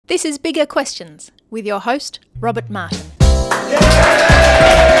This is Bigger Questions with your host, Robert Martin.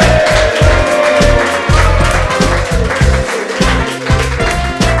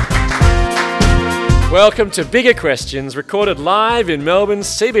 Welcome to Bigger Questions, recorded live in Melbourne's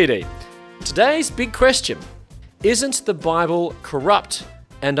CBD. Today's big question: isn't the Bible corrupt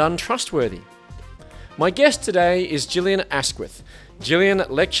and untrustworthy? My guest today is Gillian Asquith. Gillian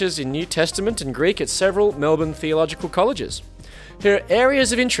lectures in New Testament and Greek at several Melbourne theological colleges. Her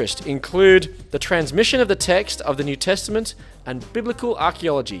areas of interest include the transmission of the text of the New Testament and biblical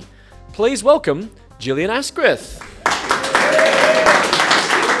archaeology. Please welcome Gillian Asquith.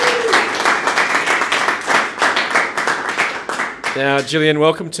 Now, Gillian,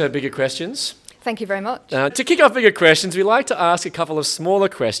 welcome to Bigger Questions. Thank you very much. To kick off Bigger Questions, we like to ask a couple of smaller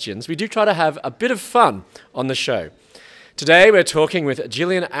questions. We do try to have a bit of fun on the show. Today, we're talking with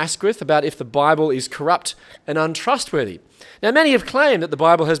Gillian Asquith about if the Bible is corrupt and untrustworthy. Now, many have claimed that the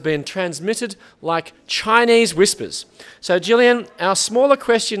Bible has been transmitted like Chinese whispers. So, Gillian, our smaller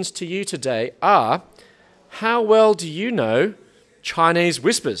questions to you today are: how well do you know Chinese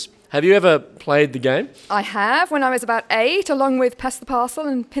whispers? Have you ever played the game? I have, when I was about 8, along with Pass the Parcel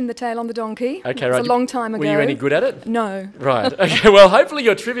and Pin the Tail on the Donkey. Okay, it was right. a long time ago. Were you any good at it? No. Right. Okay, well, hopefully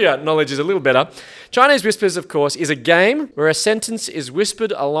your trivia knowledge is a little better. Chinese Whispers, of course, is a game where a sentence is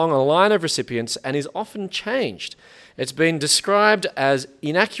whispered along a line of recipients and is often changed. It's been described as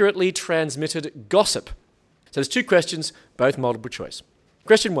inaccurately transmitted gossip. So there's two questions, both multiple choice.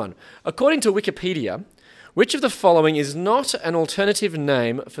 Question 1. According to Wikipedia, which of the following is not an alternative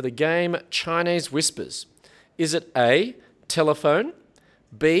name for the game Chinese Whispers? Is it A, telephone,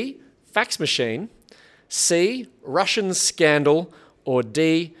 B, fax machine, C, Russian scandal, or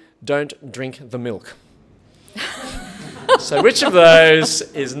D, don't drink the milk? So which of those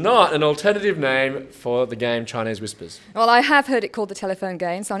is not an alternative name for the game Chinese Whispers? Well, I have heard it called the telephone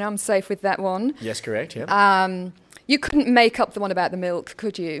game, so I know I'm safe with that one. Yes, correct, yeah. You couldn't make up the one about the milk,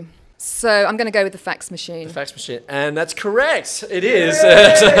 could you? So I'm going to go with the fax machine. The fax machine, and that's correct. It is.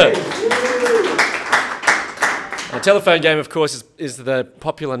 A telephone game, of course, is the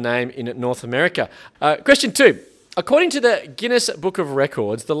popular name in North America. Question 2. According to the Guinness Book of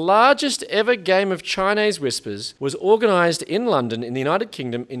Records, the largest ever game of Chinese Whispers was organised in London in the United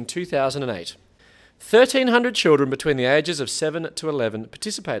Kingdom in 2008. 1,300 children between the ages of 7 to 11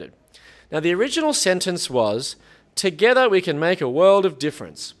 participated. Now, the original sentence was, "Together we can make a world of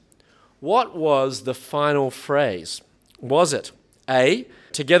difference." What was the final phrase? Was it A,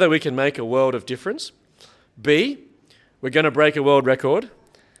 "Together we can make a world of difference"? B, "We're going to break a world record"?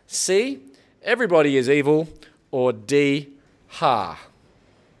 C, "Everybody is evil"? Or D, "Ha"?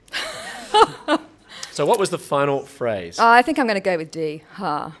 So what was the final phrase? I think I'm going to go with D,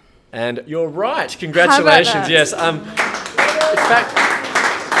 ha. And you're right. Congratulations. Yes. In fact,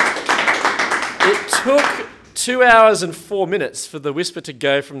 it took 2 hours and 4 minutes for the whisper to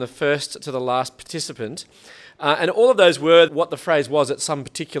go from the first to the last participant. And all of those were what the phrase was at some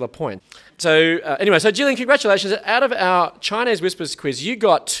particular point. So anyway, Gillian, congratulations. Out of our Chinese Whispers quiz, you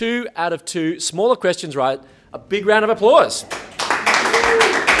got 2 out of 2 smaller questions right. A big round of applause.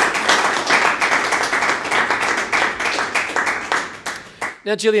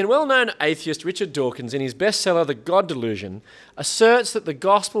 Now, Gillian, well-known atheist Richard Dawkins, in his bestseller The God Delusion, asserts that the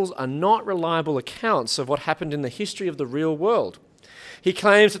Gospels are not reliable accounts of what happened in the history of the real world. He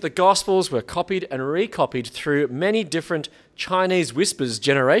claims that the Gospels were copied and recopied through many different Chinese Whispers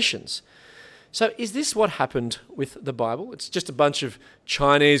generations. So is this what happened with the Bible? It's just a bunch of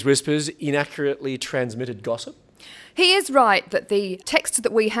Chinese Whispers, inaccurately transmitted gossip? He is right that the texts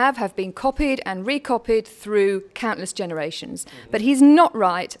that we have been copied and recopied through countless generations. But he's not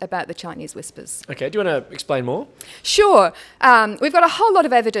right about the Chinese Whispers. Okay, do you want to explain more? Sure. We've got a whole lot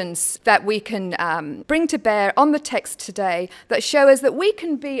of evidence that we can bring to bear on the text today that show us that we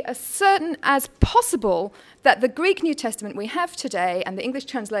can be as certain as possible that the Greek New Testament we have today and the English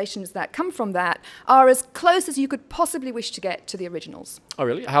translations that come from that are as close as you could possibly wish to get to the originals. Oh,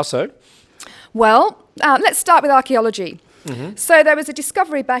 really? How so? Well, let's start with archaeology. Mm-hmm. So there was a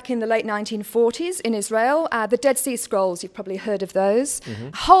discovery back in the late 1940s in Israel, the Dead Sea Scrolls, you've probably heard of those. Mm-hmm.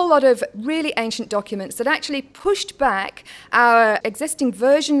 A whole lot of really ancient documents that actually pushed back our existing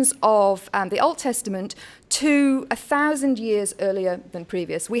versions of the Old Testament to 1,000 years earlier than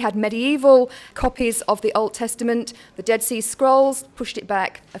previous. We had medieval copies of the Old Testament. The Dead Sea Scrolls pushed it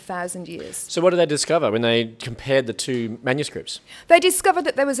back 1,000 years. So what did they discover when they compared the two manuscripts? They discovered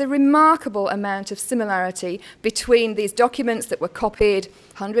that there was a remarkable amount of similarity between these documents that were copied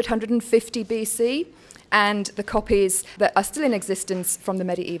 100, 150 BC and the copies that are still in existence from the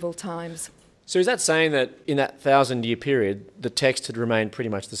medieval times. So is that saying that in that 1,000-year period, the text had remained pretty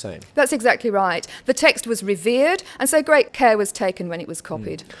much the same? That's exactly right. The text was revered, and so great care was taken when it was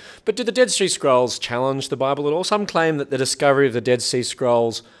copied. But do the Dead Sea Scrolls challenge the Bible at all? Some claim that the discovery of the Dead Sea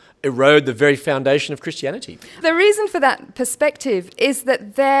Scrolls erode the very foundation of Christianity. The reason for that perspective is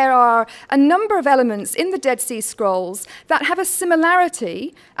that there are a number of elements in the Dead Sea Scrolls that have a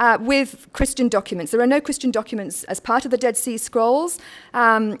similarity with Christian documents. There are no Christian documents as part of the Dead Sea Scrolls,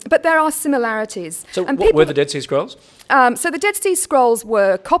 but there are similarities. So what were the Dead Sea Scrolls? So the Dead Sea Scrolls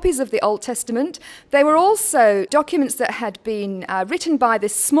were copies of the Old Testament. They were also documents that had been written by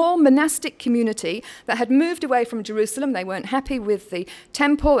this small monastic community that had moved away from Jerusalem. They weren't happy with the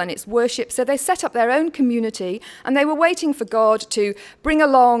temple and its worship, so they set up their own community, and they were waiting for God to bring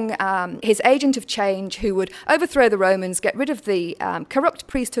along his agent of change who would overthrow the Romans, get rid of the corrupt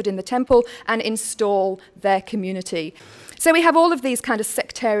priesthood in the temple, and install their community. So we have all of these kind of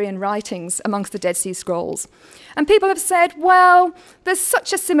sectarian writings amongst the Dead Sea Scrolls. And people have said, well, there's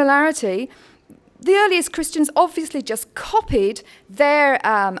such a similarity. The earliest Christians obviously just copied their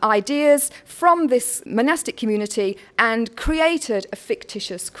ideas from this monastic community and created a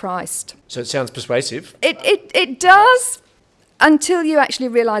fictitious Christ. So it sounds persuasive. It does, until you actually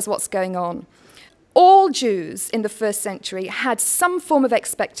realise what's going on. All Jews in the first century had some form of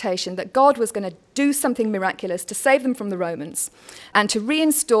expectation that God was going to do something miraculous to save them from the Romans and to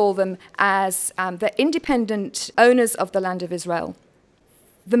reinstall them as the independent owners of the land of Israel.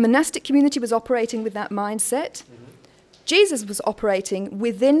 The monastic community was operating with that mindset. Mm-hmm. Jesus was operating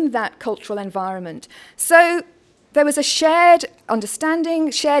within that cultural environment. So there was a shared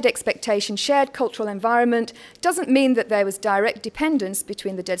understanding, shared expectation, shared cultural environment. Doesn't mean that there was direct dependence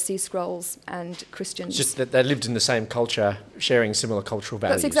between the Dead Sea Scrolls and Christians. It's just that they lived in the same culture, sharing similar cultural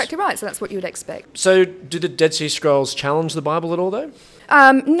values. That's exactly right, so that's what you would expect. So do the Dead Sea Scrolls challenge the Bible at all, though?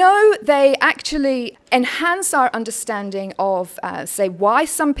 No, they actually enhance our understanding of, say, why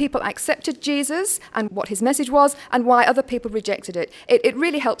some people accepted Jesus and what his message was, and why other people rejected it. It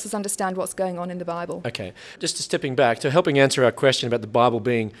really helps us understand what's going on in the Bible. Okay, just stepping back to helping answer our question about the Bible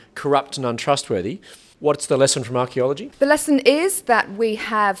being corrupt and untrustworthy, what's the lesson from archaeology? The lesson is that we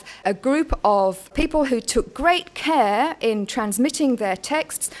have a group of people who took great care in transmitting their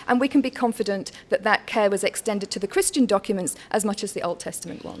texts, and we can be confident that that care was extended to the Christian documents as much as the Old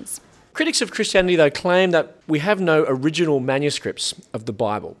Testament ones. Critics of Christianity, though, claim that we have no original manuscripts of the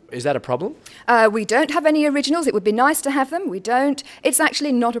Bible. Is that a problem? We don't have any originals. It would be nice to have them. We don't. It's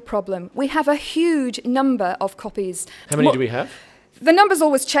actually not a problem. We have a huge number of copies. How many do we have? The number's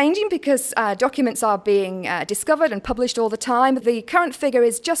always changing because documents are being discovered and published all the time. The current figure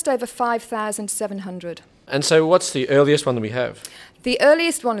is just over 5,700. And so what's the earliest one that we have? The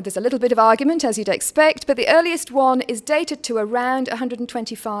earliest one, there's a little bit of argument, as you'd expect, but the earliest one is dated to around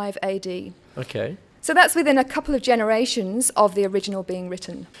 125 AD. Okay. So that's within a couple of generations of the original being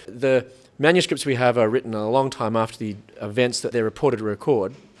written. The manuscripts we have are written a long time after the events that they're reported to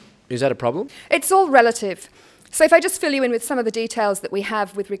record. Is that a problem? It's all relative. So if I just fill you in with some of the details that we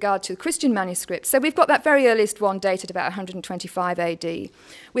have with regard to Christian manuscripts. So we've got that very earliest one dated about 125 AD.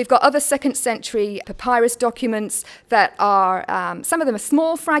 We've got other 2nd century papyrus documents that are, some of them are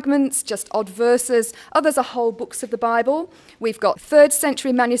small fragments, just odd verses. Others are whole books of the Bible. We've got 3rd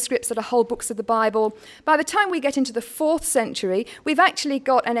century manuscripts that are whole books of the Bible. By the time we get into the 4th century, we've actually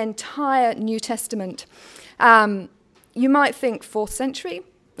got an entire New Testament. You might think 4th century?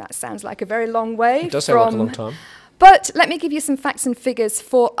 That sounds like a very long way. It does sound like a long time. But let me give you some facts and figures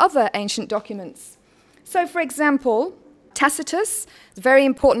for other ancient documents. So, for example, Tacitus, a very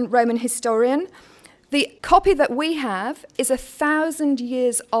important Roman historian, the copy that we have is 1,000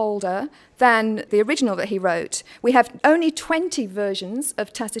 years older than the original that he wrote. We have only 20 versions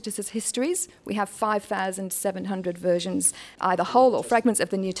of Tacitus's histories. We have 5,700 versions, either whole or fragments of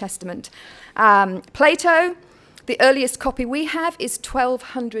the New Testament. Plato, the earliest copy we have is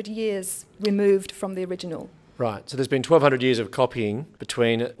 1,200 years removed from the original. Right, so there's been 1,200 years of copying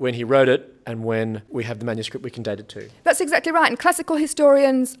between when he wrote it and when we have the manuscript we can date it to. That's exactly right, and classical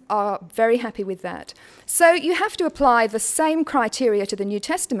historians are very happy with that. So you have to apply the same criteria to the New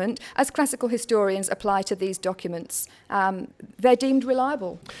Testament as classical historians apply to these documents. They're deemed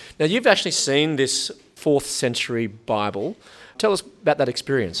reliable. Now, you've actually seen this 4th century Bible. Tell us about that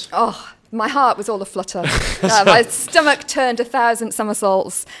experience. Oh, my heart was all aflutter. My stomach turned 1,000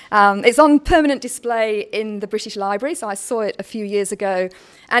 somersaults. It's on permanent display in the British Library, so I saw it a few years ago.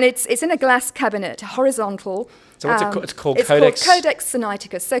 And it's in a glass cabinet, horizontal. So what's it called? It's called Codex? Codex? It's called Codex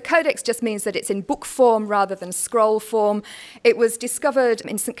Sinaiticus. So Codex just means that it's in book form rather than scroll form. It was discovered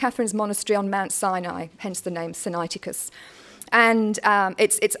in St. Catherine's Monastery on Mount Sinai, hence the name Sinaiticus. And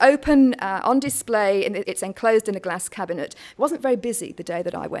it's open on display, and it's enclosed in a glass cabinet. It wasn't very busy the day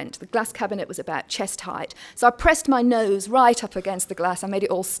that I went. The glass cabinet was about chest height. So I pressed my nose right up against the glass. I made it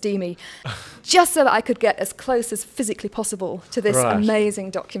all steamy, just so that I could get as close as physically possible to this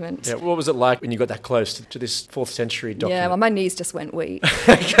amazing document. Yeah, what was it like when you got that close to this 4th century document? Yeah, well, my knees just went weak.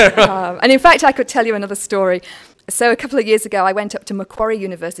 And in fact, I could tell you another story. So a couple of years ago, I went up to Macquarie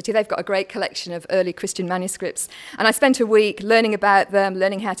University. They've got a great collection of early Christian manuscripts. And I spent a week learning about them,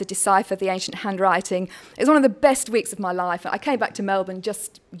 learning how to decipher the ancient handwriting. It was one of the best weeks of my life. I came back to Melbourne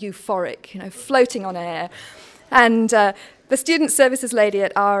just euphoric, floating on air. And the student services lady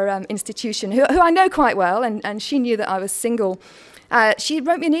at our institution, who I know quite well, and she knew that I was single, she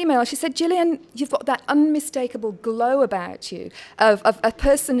wrote me an email. She said, "Gillian, you've got that unmistakable glow about you of a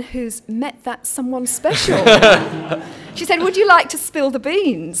person who's met that someone special." She said, "Would you like to spill the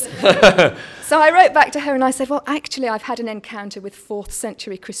beans?" So I wrote back to her and I said, "Well, actually, I've had an encounter with 4th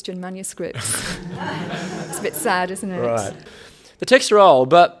century Christian manuscripts." It's a bit sad, isn't it? Right. The texts are old,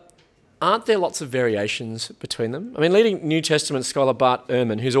 but aren't there lots of variations between them? I mean, leading New Testament scholar Bart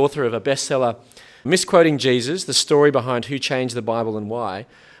Ehrman, who's author of a bestseller, Misquoting Jesus, the story behind who changed the Bible and why,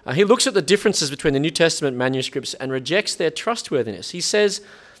 he looks at the differences between the New Testament manuscripts and rejects their trustworthiness. He says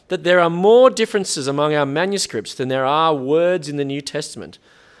that there are more differences among our manuscripts than there are words in the New Testament.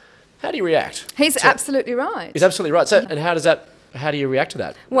 How do you react? He's absolutely right. He's absolutely right. So, and how do you react to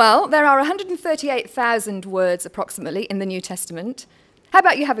that? Well, there are 138,000 words approximately in the New Testament. How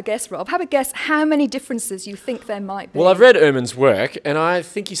about you have a guess, Rob? Have a guess how many differences you think there might be. Well, I've read Ehrman's work, and I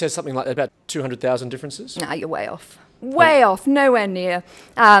think he says something like about 200,000 differences. No, you're way off. Way off, nowhere near.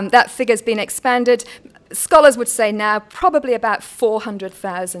 That figure's been expanded. Scholars would say now probably about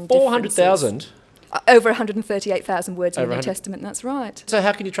 400,000 differences. 400,000? Over 138,000 words in the New Testament, that's right. So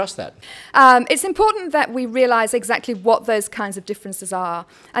how can you trust that? It's important that we realise exactly what those kinds of differences are.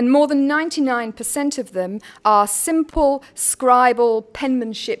 And more than 99% of them are simple, scribal,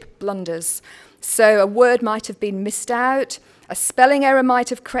 penmanship blunders. So a word might have been missed out, a spelling error might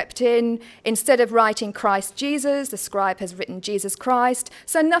have crept in. Instead of writing Christ Jesus, the scribe has written Jesus Christ.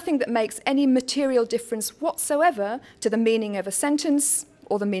 So nothing that makes any material difference whatsoever to the meaning of a sentence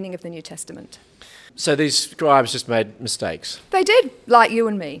or the meaning of the New Testament. So these scribes just made mistakes? They did, like you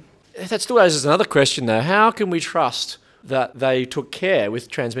and me. That still raises another question, though. How can we trust that they took care with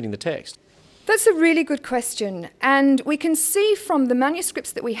transmitting the text? That's a really good question. And we can see from the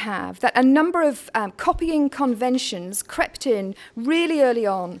manuscripts that we have that a number of copying conventions crept in really early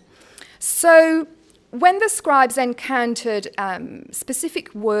on. So when the scribes encountered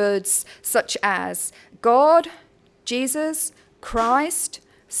specific words such as God, Jesus, Christ,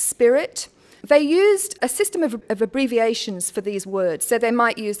 Spirit, they used a system of abbreviations for these words. So they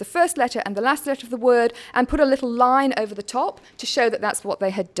might use the first letter and the last letter of the word and put a little line over the top to show that that's what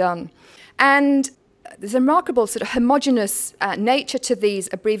they had done. And there's a remarkable sort of homogeneous nature to these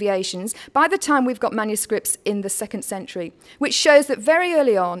abbreviations by the time we've got manuscripts in the 2nd century, which shows that very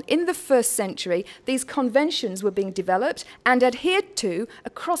early on, in the 1st century, these conventions were being developed and adhered to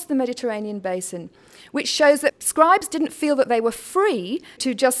across the Mediterranean basin, which shows that scribes didn't feel that they were free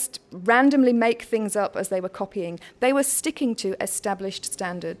to just randomly make things up as they were copying. They were sticking to established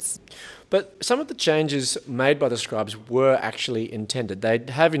standards. But some of the changes made by the scribes were actually intended. They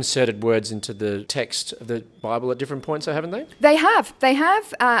have inserted words into the text of the Bible at different points, haven't they? They have,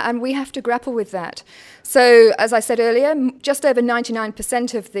 and we have to grapple with that. So, as I said earlier, just over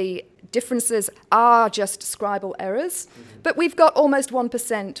 99% of the differences are just scribal errors, but we've got almost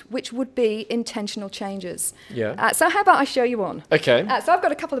 1%, which would be intentional changes. Yeah. So how about I show you one? Okay. So I've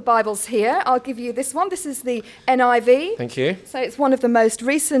got a couple of Bibles here. I'll give you this one. This is the NIV. Thank you. So it's one of the most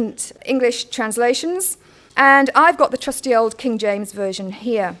recent English translations. And I've got the trusty old King James Version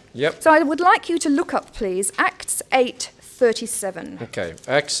here. Yep. So I would like you to look up, please, Acts 8:37. Okay,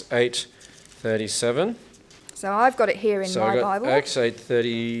 Acts 8:37. So I've got it here in my Bible. Acts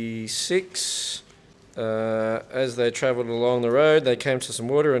 8:36. As they travelled along the road, they came to some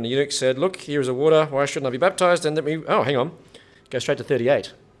water, and the eunuch said, "Look, here is a water. Why shouldn't I be baptised?" And hang on, go straight to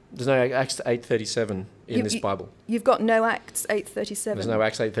 38. There's no Acts 8:37 in this Bible. You've got no Acts 8:37. There's no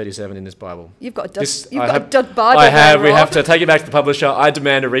Acts 8:37 in this Bible. You've got a dud Bible. I have. There, We have to take it back to the publisher. I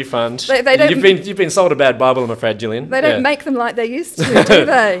demand a refund. You've been sold a bad Bible, I'm afraid, Gillian. They don't make them like they used to, do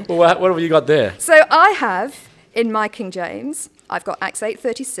they? Well, what have you got there? So I have in my King James, I've got Acts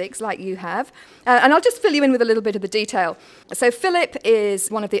 8:36, like you have, and I'll just fill you in with a little bit of the detail. So Philip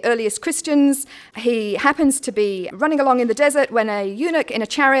is one of the earliest Christians. He happens to be running along in the desert when a eunuch in a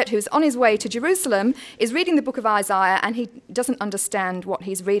chariot who's on his way to Jerusalem is reading the book of Isaiah, and he doesn't understand what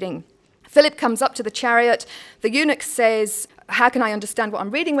he's reading. Philip comes up to the chariot. The eunuch says, how can I understand what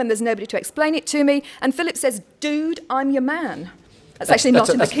I'm reading when there's nobody to explain it to me? And Philip says, dude, I'm your man. That's actually not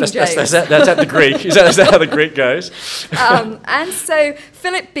in the King James. That's at the Greek. Is that how the Greek goes? And so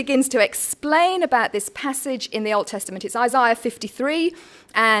Philip begins to explain about this passage in the Old Testament. It's Isaiah 53,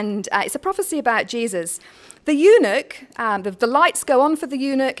 and it's a prophecy about Jesus. The eunuch, the lights go on for the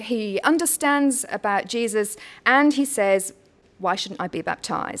eunuch. He understands about Jesus, and he says, why shouldn't I be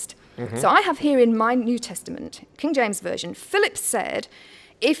baptized? Mm-hmm. So I have here in my New Testament, King James Version, Philip said,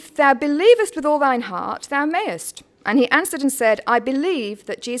 if thou believest with all thine heart, thou mayest. And he answered and said, I believe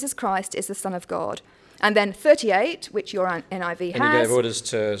that Jesus Christ is the Son of God. And then 38, which your NIV has. And he gave orders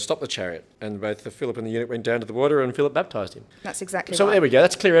to stop the chariot. And both Philip and the eunuch went down to the water, and Philip baptized him. That's exactly right. So there we go.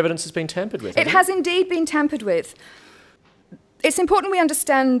 That's clear evidence it's been tampered with. It has indeed been tampered with. It's important we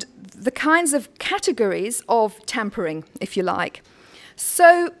understand the kinds of categories of tampering, if you like.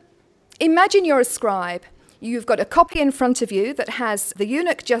 So imagine you're a scribe. You've got a copy in front of you that has the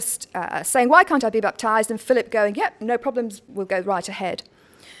eunuch just saying, why can't I be baptized? And Philip going, yep, no problems, we'll go right ahead.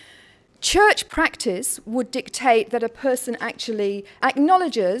 Church practice would dictate that a person actually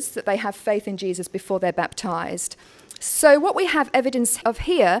acknowledges that they have faith in Jesus before they're baptized. So what we have evidence of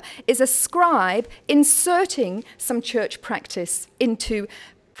here is a scribe inserting some church practice into,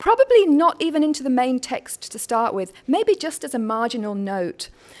 probably not even into the main text to start with, maybe just as a marginal note.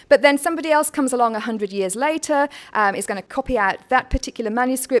 But then somebody else comes along 100 years later, is going to copy out that particular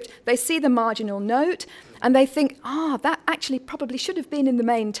manuscript. They see the marginal note, and they think, that actually probably should have been in the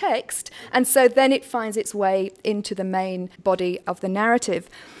main text. And so then it finds its way into the main body of the narrative.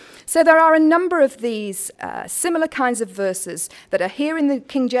 So there are a number of these similar kinds of verses that are here in the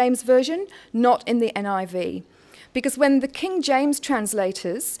King James Version, not in the NIV. Because when the King James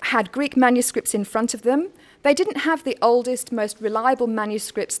translators had Greek manuscripts in front of them, they didn't have the oldest, most reliable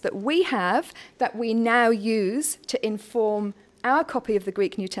manuscripts that we have, that we now use to inform our copy of the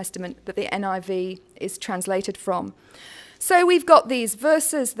Greek New Testament that the NIV is translated from. So we've got these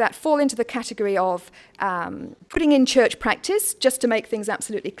verses that fall into the category of putting in church practice, just to make things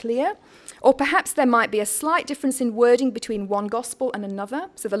absolutely clear. Or perhaps there might be a slight difference in wording between one gospel and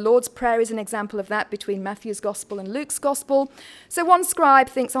another. So the Lord's Prayer is an example of that between Matthew's gospel and Luke's gospel. So one scribe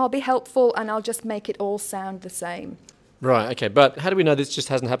thinks, I'll be helpful and I'll just make it all sound the same. Right, okay. But how do we know this just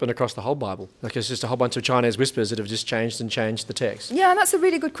hasn't happened across the whole Bible? Like it's just a whole bunch of Chinese whispers that have just changed the text? Yeah, that's a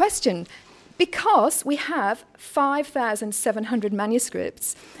really good question. Because we have 5,700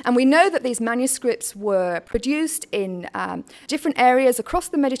 manuscripts, and we know that these manuscripts were produced in different areas across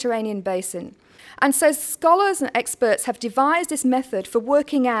the Mediterranean basin. And so scholars and experts have devised this method for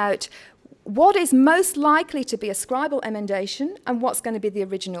working out what is most likely to be a scribal emendation and what's going to be the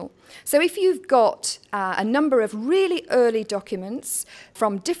original. So if you've got a number of really early documents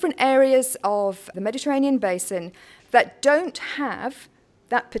from different areas of the Mediterranean basin that don't have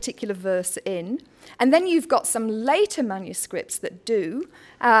that particular verse in, and then you've got some later manuscripts that do,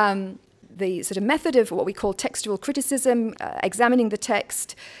 the sort of method of what we call textual criticism, examining the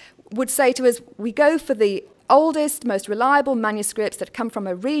text, would say to us, we go for the oldest, most reliable manuscripts that come from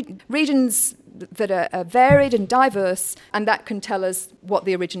regions that are varied and diverse, and that can tell us what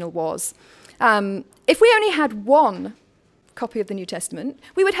the original was. If we only had one copy of the New Testament,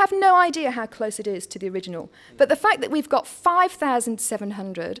 we would have no idea how close it is to the original. But the fact that we've got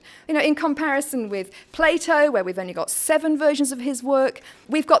 5,700, in comparison with Plato, where we've only got 7 versions of his work,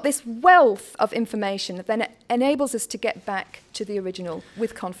 we've got this wealth of information that then enables us to get back to the original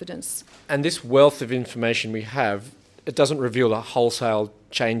with confidence. And this wealth of information we have, it doesn't reveal a wholesale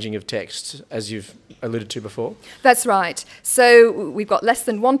changing of text, as you've alluded to before? That's right. So we've got less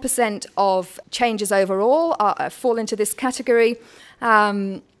than 1% of changes overall fall into this category.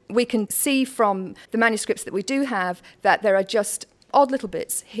 We can see from the manuscripts that we do have that there are just odd little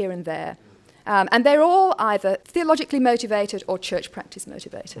bits here and there. And they're all either theologically motivated or church practice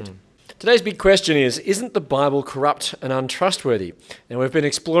motivated. Today's big question is, isn't the Bible corrupt and untrustworthy? And we've been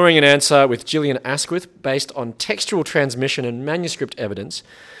exploring an answer with Gillian Asquith based on textual transmission and manuscript evidence.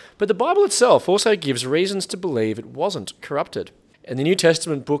 But the Bible itself also gives reasons to believe it wasn't corrupted. In the New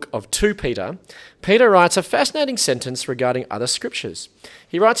Testament book of 2 Peter, Peter writes a fascinating sentence regarding other scriptures.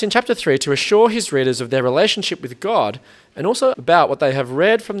 He writes in chapter 3 to assure his readers of their relationship with God and also about what they have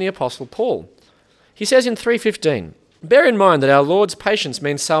read from the Apostle Paul. He says in 3:15, "Bear in mind that our Lord's patience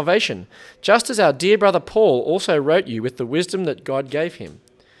means salvation, just as our dear brother Paul also wrote you with the wisdom that God gave him.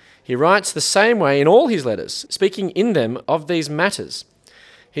 He writes the same way in all his letters, speaking in them of these matters.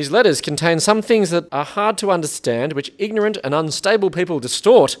 His letters contain some things that are hard to understand, which ignorant and unstable people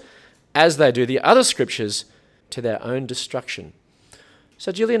distort, as they do the other scriptures, to their own destruction."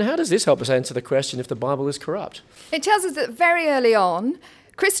 So, Gillian, how does this help us answer the question if the Bible is corrupt? It tells us that very early on,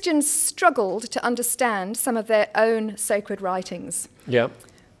 Christians struggled to understand some of their own sacred writings. Yeah.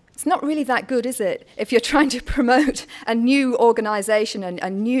 It's not really that good, is it? If you're trying to promote a new organisation and a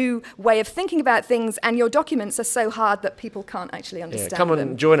new way of thinking about things, and your documents are so hard that people can't actually understand Come them.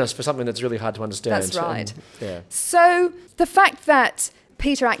 and join us for something that's really hard to understand. That's right. Yeah. So the fact that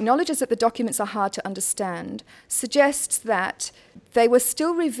Peter acknowledges that the documents are hard to understand suggests that they were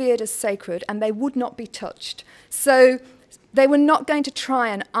still revered as sacred and they would not be touched. So they were not going to try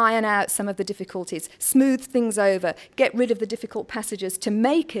and iron out some of the difficulties, smooth things over, get rid of the difficult passages to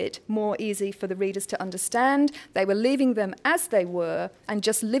make it more easy for the readers to understand. They were leaving them as they were and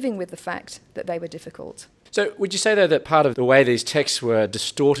just living with the fact that they were difficult. So would you say, though, that part of the way these texts were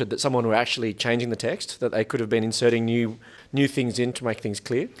distorted, that someone were actually changing the text, that they could have been inserting new things in to make things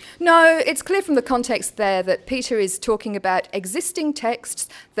clear? No, it's clear from the context there that Peter is talking about existing texts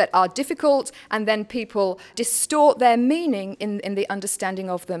that are difficult, and then people distort their meaning in the understanding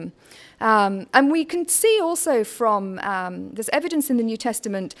of them. And we can see also from, there's evidence in the New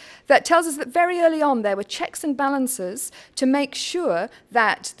Testament that tells us that very early on there were checks and balances to make sure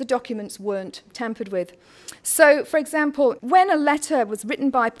that the documents weren't tampered with. So, for example, when a letter was written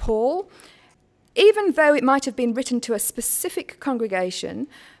by Paul, even though it might have been written to a specific congregation,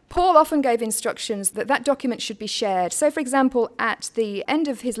 Paul often gave instructions that that document should be shared. So, for example, at the end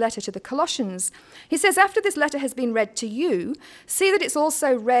of his letter to the Colossians, he says, after this letter has been read to you, see that it's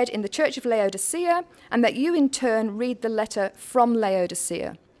also read in the church of Laodicea, and that you in turn read the letter from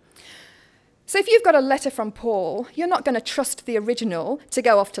Laodicea. So if you've got a letter from Paul, you're not going to trust the original to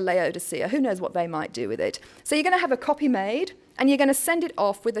go off to Laodicea. Who knows what they might do with it? So you're going to have a copy made, and you're going to send it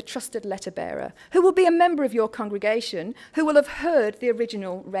off with a trusted letter bearer, who will be a member of your congregation, who will have heard the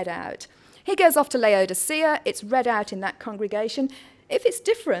original read out. He goes off to Laodicea, it's read out in that congregation. If it's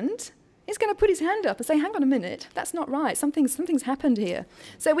different, he's going to put his hand up and say, hang on a minute, that's not right, something's happened here.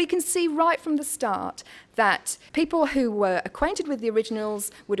 So we can see right from the start that people who were acquainted with the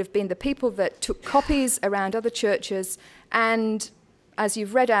originals would have been the people that took copies around other churches, and as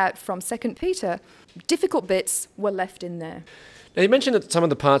you've read out from 2 Peter, difficult bits were left in there. Now, you mentioned that some of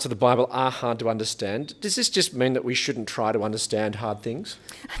the parts of the Bible are hard to understand. Does this just mean that we shouldn't try to understand hard things?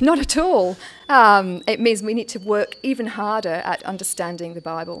 Not at all. It means we need to work even harder at understanding the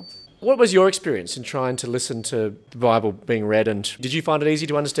Bible. What was your experience in trying to listen to the Bible being read, and did you find it easy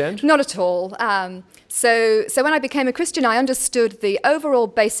to understand? Not at all. So when I became a Christian, I understood the overall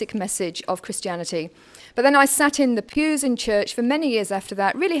basic message of Christianity. But then I sat in the pews in church for many years after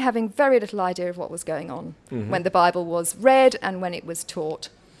that, really having very little idea of what was going on when the Bible was read and when it was taught.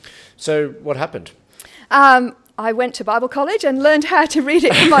 So what happened? I went to Bible college and learned how to read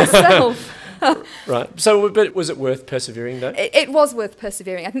it for myself. Right. So, but was it worth persevering, though? It was worth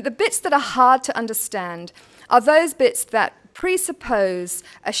persevering. I think the bits that are hard to understand are those bits that presuppose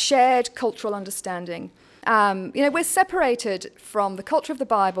a shared cultural understanding. We're separated from the culture of the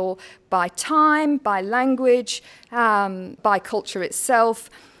Bible by time, by language, by culture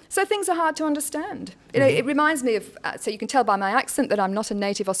itself. So things are hard to understand. It reminds me of, so you can tell by my accent that I'm not a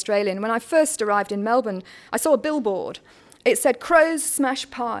native Australian. When I first arrived in Melbourne, I saw a billboard. It said, "Crows smash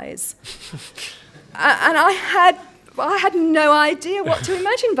pies." And I had no idea what to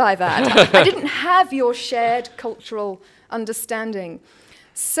imagine by that. I didn't have your shared cultural understanding.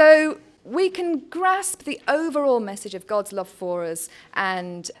 So we can grasp the overall message of God's love for us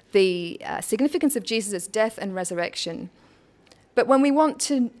and the significance of Jesus' death and resurrection. But when we want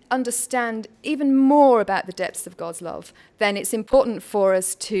to understand even more about the depths of God's love, then it's important for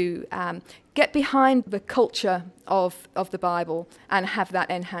us to get behind the culture of the Bible and have that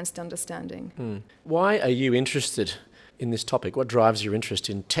enhanced understanding. Why are you interested in this topic? What drives your interest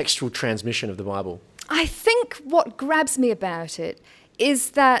in textual transmission of the Bible? I think what grabs me about it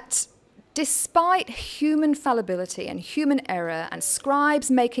is that despite human fallibility and human error and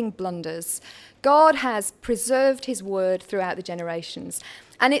scribes making blunders, God has preserved his word throughout the generations.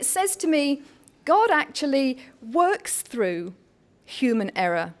 And it says to me, God actually works through human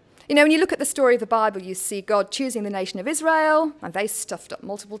error. When you look at the story of the Bible, you see God choosing the nation of Israel, and they stuffed up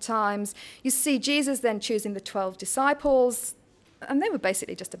multiple times. You see Jesus then choosing the 12 disciples, and they were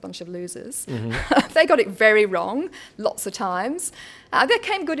basically just a bunch of losers. They got it very wrong lots of times. They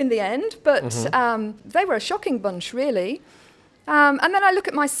came good in the end, but they were a shocking bunch, really. And then I look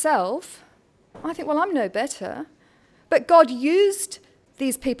at myself, I think, well, I'm no better. But God used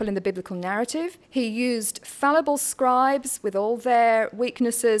these people in the biblical narrative. He used fallible scribes with all their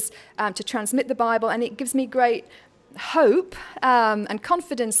weaknesses to transmit the Bible, and it gives me great hope and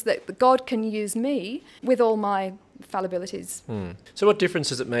confidence that God can use me with all my fallibilities. So what difference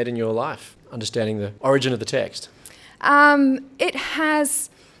has it made in your life, understanding the origin of the text? It has...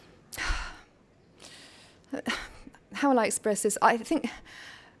 How will I express this? I think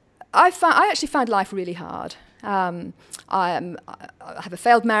I actually find life really hard. I have a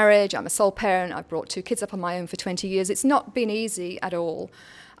failed marriage, I'm a sole parent, I've brought 2 kids up on my own for 20 years. It's not been easy at all.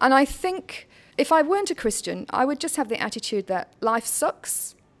 And I think if I weren't a Christian, I would just have the attitude that life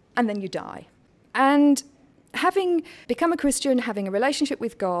sucks and then you die. And having become a Christian, having a relationship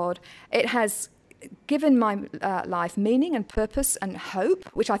with God, it has given my life meaning and purpose and hope,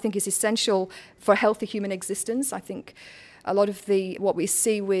 which I think is essential for a healthy human existence. I think a lot of what we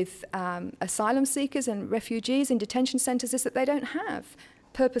see with asylum seekers and refugees in detention centres is that they don't have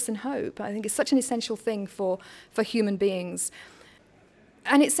purpose and hope. I think it's such an essential thing for human beings.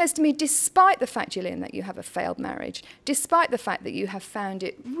 And it says to me, despite the fact, Gillian, that you have a failed marriage, despite the fact that you have found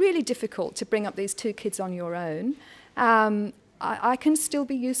it really difficult to bring up these 2 kids on your own, I can still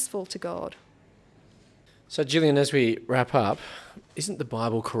be useful to God. So, Gillian, as we wrap up, isn't the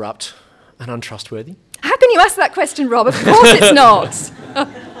Bible corrupt and untrustworthy? How can you ask that question, Rob? Of course it's not.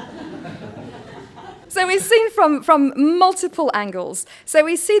 So we've seen from multiple angles. So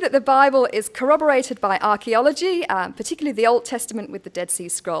we see that the Bible is corroborated by archaeology, particularly the Old Testament with the Dead Sea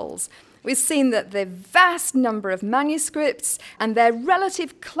Scrolls. We've seen that the vast number of manuscripts and their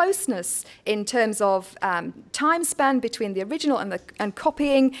relative closeness in terms of time span between the original and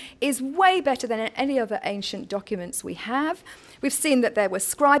copying is way better than any other ancient documents we have. We've seen that there were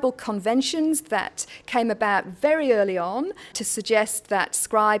scribal conventions that came about very early on to suggest that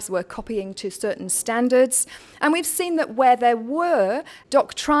scribes were copying to certain standards. And we've seen that where there were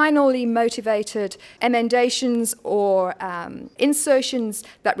doctrinally motivated emendations or insertions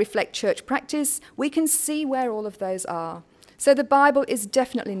that reflect church practice, we can see where all of those are. So the Bible is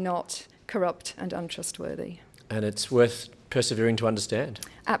definitely not corrupt and untrustworthy. And it's worth persevering to understand.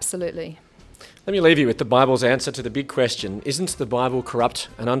 Absolutely. Let me leave you with the Bible's answer to the big question, isn't the Bible corrupt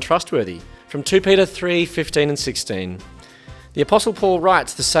and untrustworthy? From 2 Peter 3:15 and 16. The Apostle Paul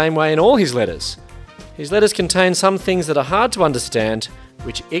writes the same way in all his letters. His letters contain some things that are hard to understand,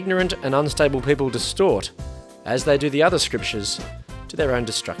 which ignorant and unstable people distort, as they do the other scriptures, to their own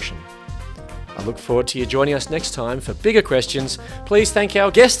destruction. I look forward to you joining us next time for bigger questions. Please thank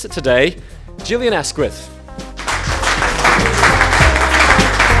our guest today, Gillian Asquith.